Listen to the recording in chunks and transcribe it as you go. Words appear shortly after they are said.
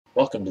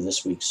Welcome to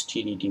this week's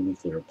TDD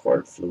Weekly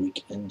Report for the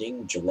week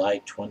ending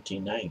July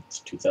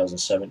 29th,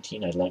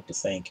 2017. I'd like to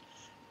thank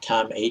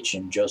Tom H.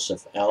 and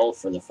Joseph L.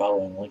 for the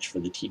following links for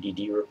the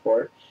TDD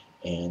report,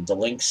 and the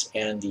links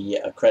and the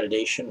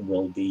accreditation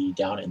will be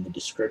down in the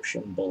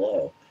description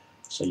below,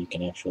 so you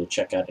can actually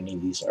check out any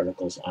of these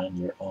articles on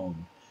your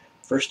own.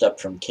 First up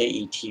from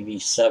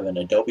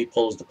KETV7, Adobe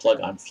pulls the plug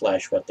on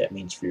Flash, what that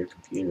means for your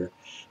computer.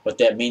 What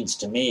that means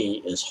to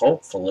me is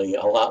hopefully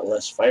a lot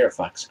less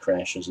Firefox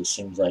crashes. It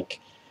seems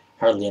like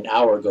hardly an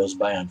hour goes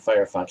by on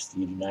Firefox that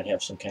you do not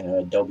have some kind of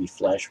Adobe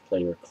Flash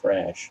Player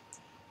crash.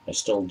 I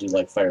still do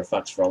like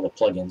Firefox for all the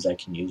plugins I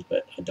can use,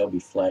 but Adobe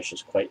Flash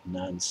is quite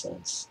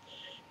nonsense.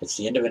 It's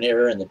the end of an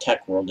era in the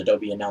tech world.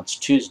 Adobe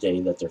announced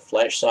Tuesday that their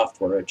Flash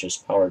software, which has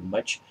powered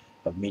much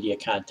of media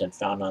content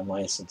found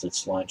online since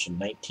its launch in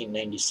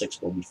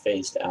 1996, will be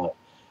phased out.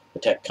 The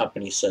tech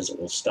company says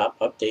it will stop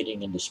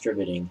updating and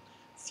distributing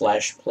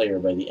Flash Player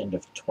by the end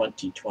of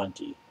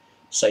 2020.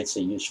 Sites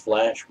that use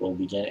Flash will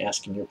begin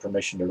asking your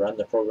permission to run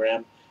the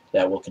program.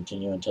 That will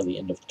continue until the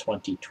end of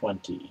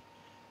 2020.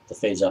 The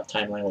phase-out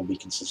timeline will be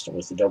consistent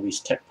with Adobe's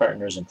tech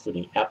partners,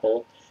 including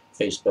Apple,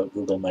 Facebook,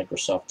 Google,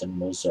 Microsoft,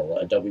 and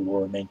Mozilla. Adobe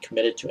will remain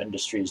committed to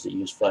industries that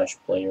use Flash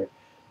Player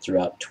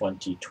throughout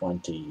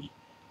 2020.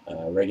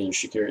 Regular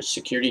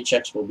security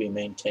checks will be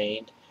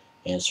maintained,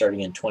 and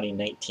starting in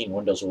 2019,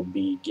 Windows will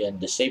begin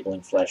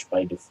disabling Flash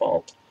by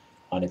default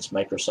on its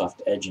Microsoft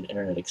Edge and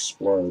Internet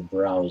Explorer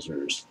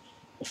browsers.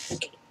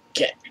 Okay,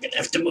 cat, you're going to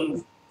have to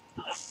move.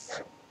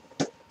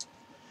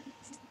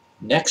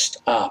 Next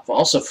up,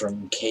 also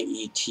from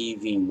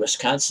KETV,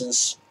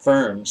 Wisconsin's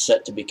firm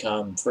set to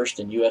become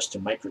first in U.S. to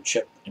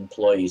microchip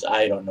employees.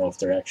 I don't know if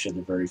they're actually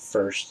the very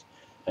first.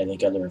 I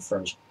think other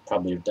firms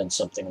probably have done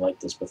something like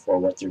this before.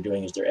 What they're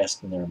doing is they're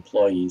asking their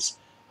employees,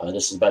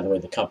 this is, by the way,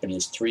 the company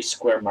is 3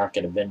 Square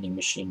Market, a vending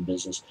machine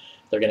business.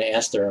 They're going to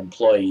ask their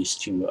employees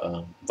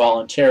to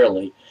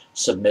voluntarily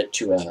submit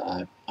to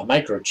a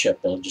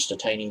microchip, just a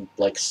tiny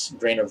like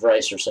grain of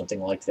rice or something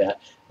like that,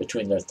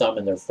 between their thumb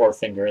and their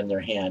forefinger in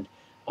their hand.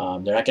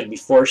 They're not going to be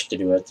forced to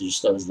do it,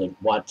 just those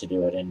that want to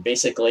do it. And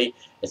basically,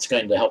 it's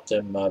going to help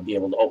them be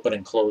able to open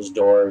and close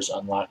doors,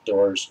 unlock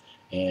doors,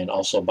 and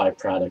also buy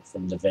product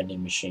from the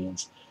vending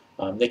machines.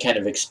 They kind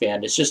of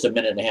expand. It's just a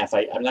minute and a half.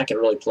 I'm not going to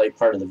really play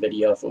part of the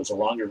video. If it was a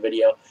longer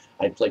video,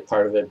 I'd play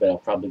part of it, but I'll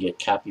probably get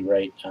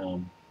copyright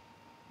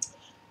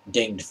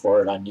dinged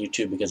for it on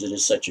YouTube because it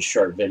is such a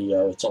short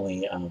video. It's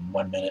only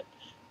 1 minute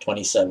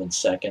 27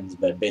 seconds,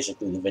 but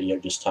basically the video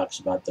just talks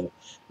about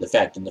the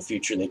fact in the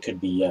future they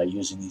could be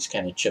using these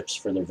kind of chips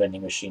for their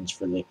vending machines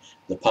for the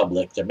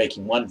public. They're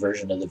making one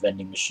version of the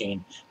vending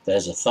machine that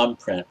has a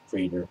thumbprint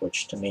reader,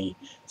 which to me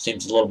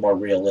seems a little more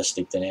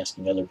realistic than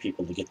asking other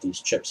people to get these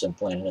chips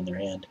implanted in their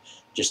hand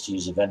just to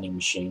use a vending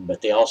machine.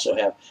 But they also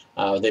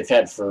have, they've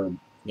had for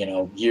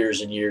years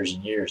and years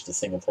and years the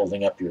thing of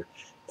holding up your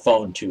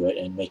phone to it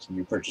and making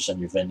your purchase on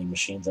your vending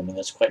machines. I mean,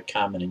 that's quite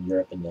common in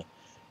Europe and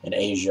in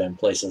Asia and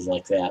places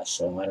like that.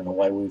 So I don't know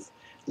why we've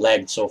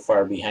lagged so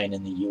far behind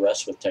in the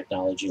U.S. with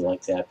technology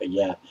like that. But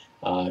yeah,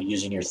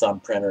 using your thumb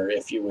printer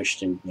if you wish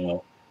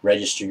to,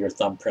 register your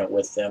thumbprint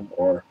with them,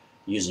 or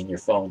using your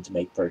phone to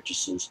make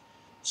purchases.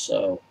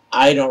 So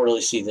I don't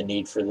really see the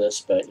need for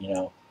this, but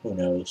who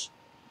knows.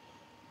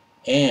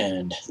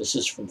 And this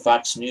is from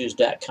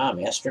FoxNews.com.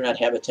 Astronaut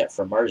habitat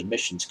for Mars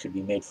missions could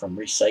be made from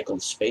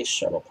recycled space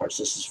shuttle parts.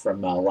 This is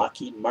from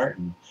Lockheed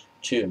Martin,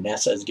 too.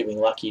 NASA is giving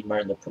Lockheed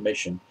Martin the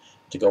permission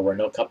to go where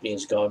no company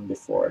has gone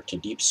before, to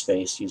deep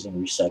space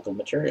using recycled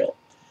material.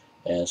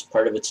 As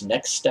part of its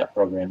Next Step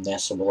program,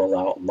 NASA will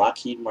allow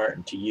Lockheed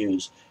Martin to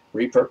use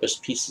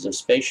repurposed pieces of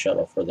space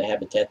shuttle for the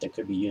habitat that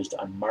could be used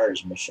on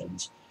Mars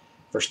missions.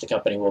 First, the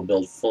company will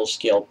build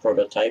full-scale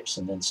prototypes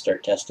and then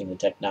start testing the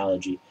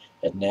technology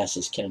at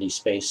NASA's Kennedy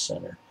Space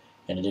Center.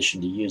 In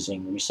addition to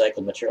using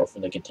recycled material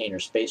from the container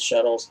space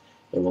shuttles,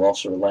 it will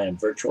also rely on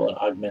virtual and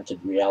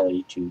augmented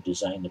reality to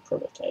design the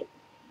prototype.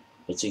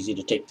 It's easy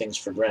to take things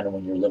for granted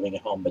when you're living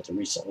at home, but the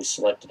recently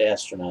selected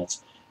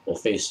astronauts will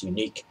face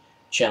unique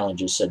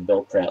challenges, said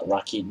Bill Pratt,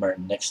 Lockheed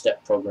Martin Next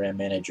Step Program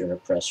Manager, in a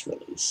press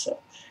release. So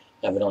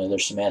evidently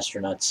there's some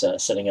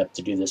astronauts setting up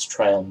to do this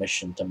trial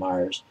mission to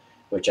Mars,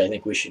 which I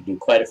think we should do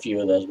quite a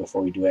few of those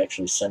before we do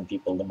actually send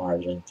people to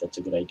Mars. I think that's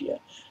a good idea.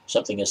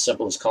 Something as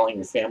simple as calling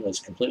your family is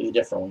completely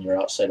different when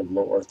you're outside of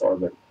low Earth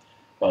orbit.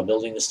 While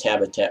building this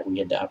habitat, we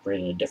had to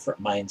operate in a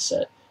different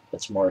mindset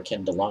that's more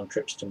akin to long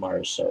trips to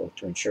Mars, so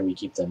to ensure we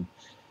keep them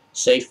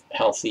safe,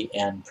 healthy,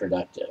 and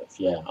productive.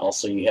 Yeah,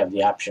 also you have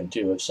the option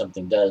too, if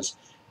something does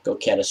go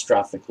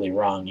catastrophically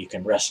wrong, you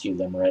can rescue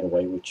them right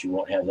away, which you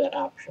won't have that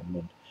option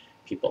when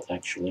people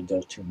actually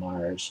go to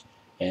Mars.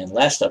 And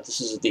last up, this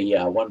is the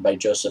one by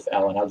Joseph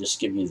Allen. I'll just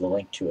give you the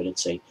link to it.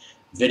 It's a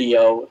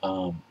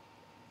video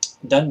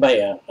done by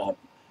a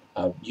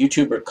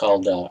YouTuber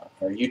called, or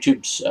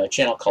YouTube's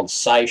channel called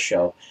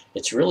SciShow.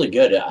 It's really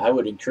good. I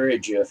would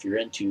encourage you, if you're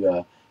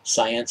into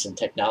science and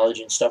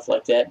technology and stuff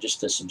like that, just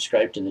to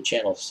subscribe to the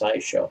channel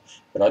SciShow.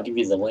 But I'll give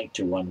you the link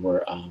to one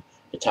where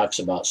it talks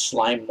about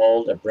slime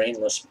mold, a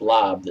brainless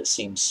blob that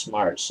seems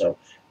smart. So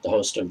the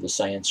host of the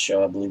science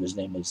show. I believe his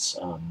name is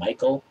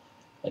Michael,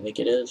 I think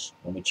it is.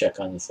 Let me check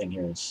on the thing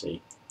here and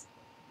see.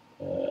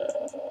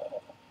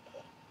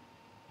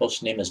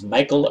 Host name is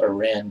Michael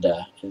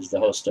Aranda, is the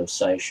host of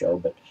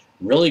SciShow, but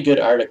really good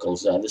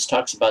articles. This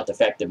talks about the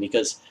fact that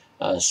because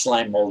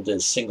slime mold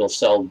is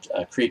single-celled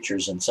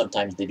creatures, and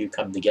sometimes they do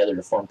come together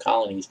to form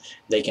colonies,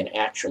 they can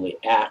actually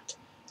act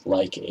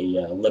like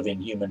a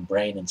living human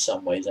brain in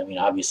some ways. I mean,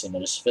 obviously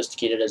not as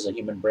sophisticated as a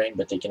human brain,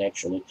 but they can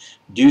actually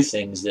do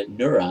things that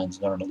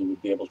neurons normally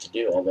would be able to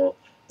do, although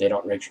they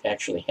don't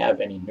actually have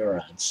any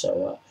neurons.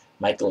 So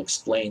Michael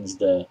explains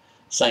the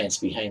science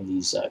behind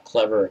these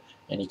clever,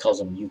 and he calls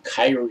them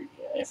eukaryotes.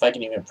 If I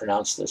can even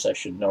pronounce this, I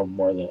should know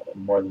more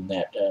than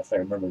that if I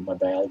remember my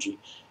biology.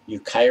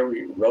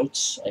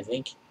 Eukaryotes, I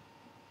think.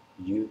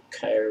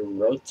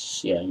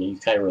 Eukaryotes, yeah,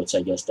 eukaryotes.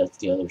 I guess that's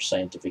the other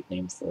scientific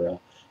name for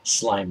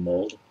slime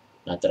mold.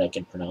 Not that I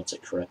can pronounce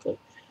it correctly,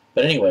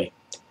 but anyway,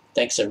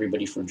 thanks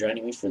everybody for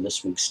joining me for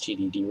this week's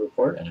TDD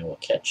report, and I will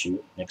catch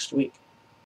you next week.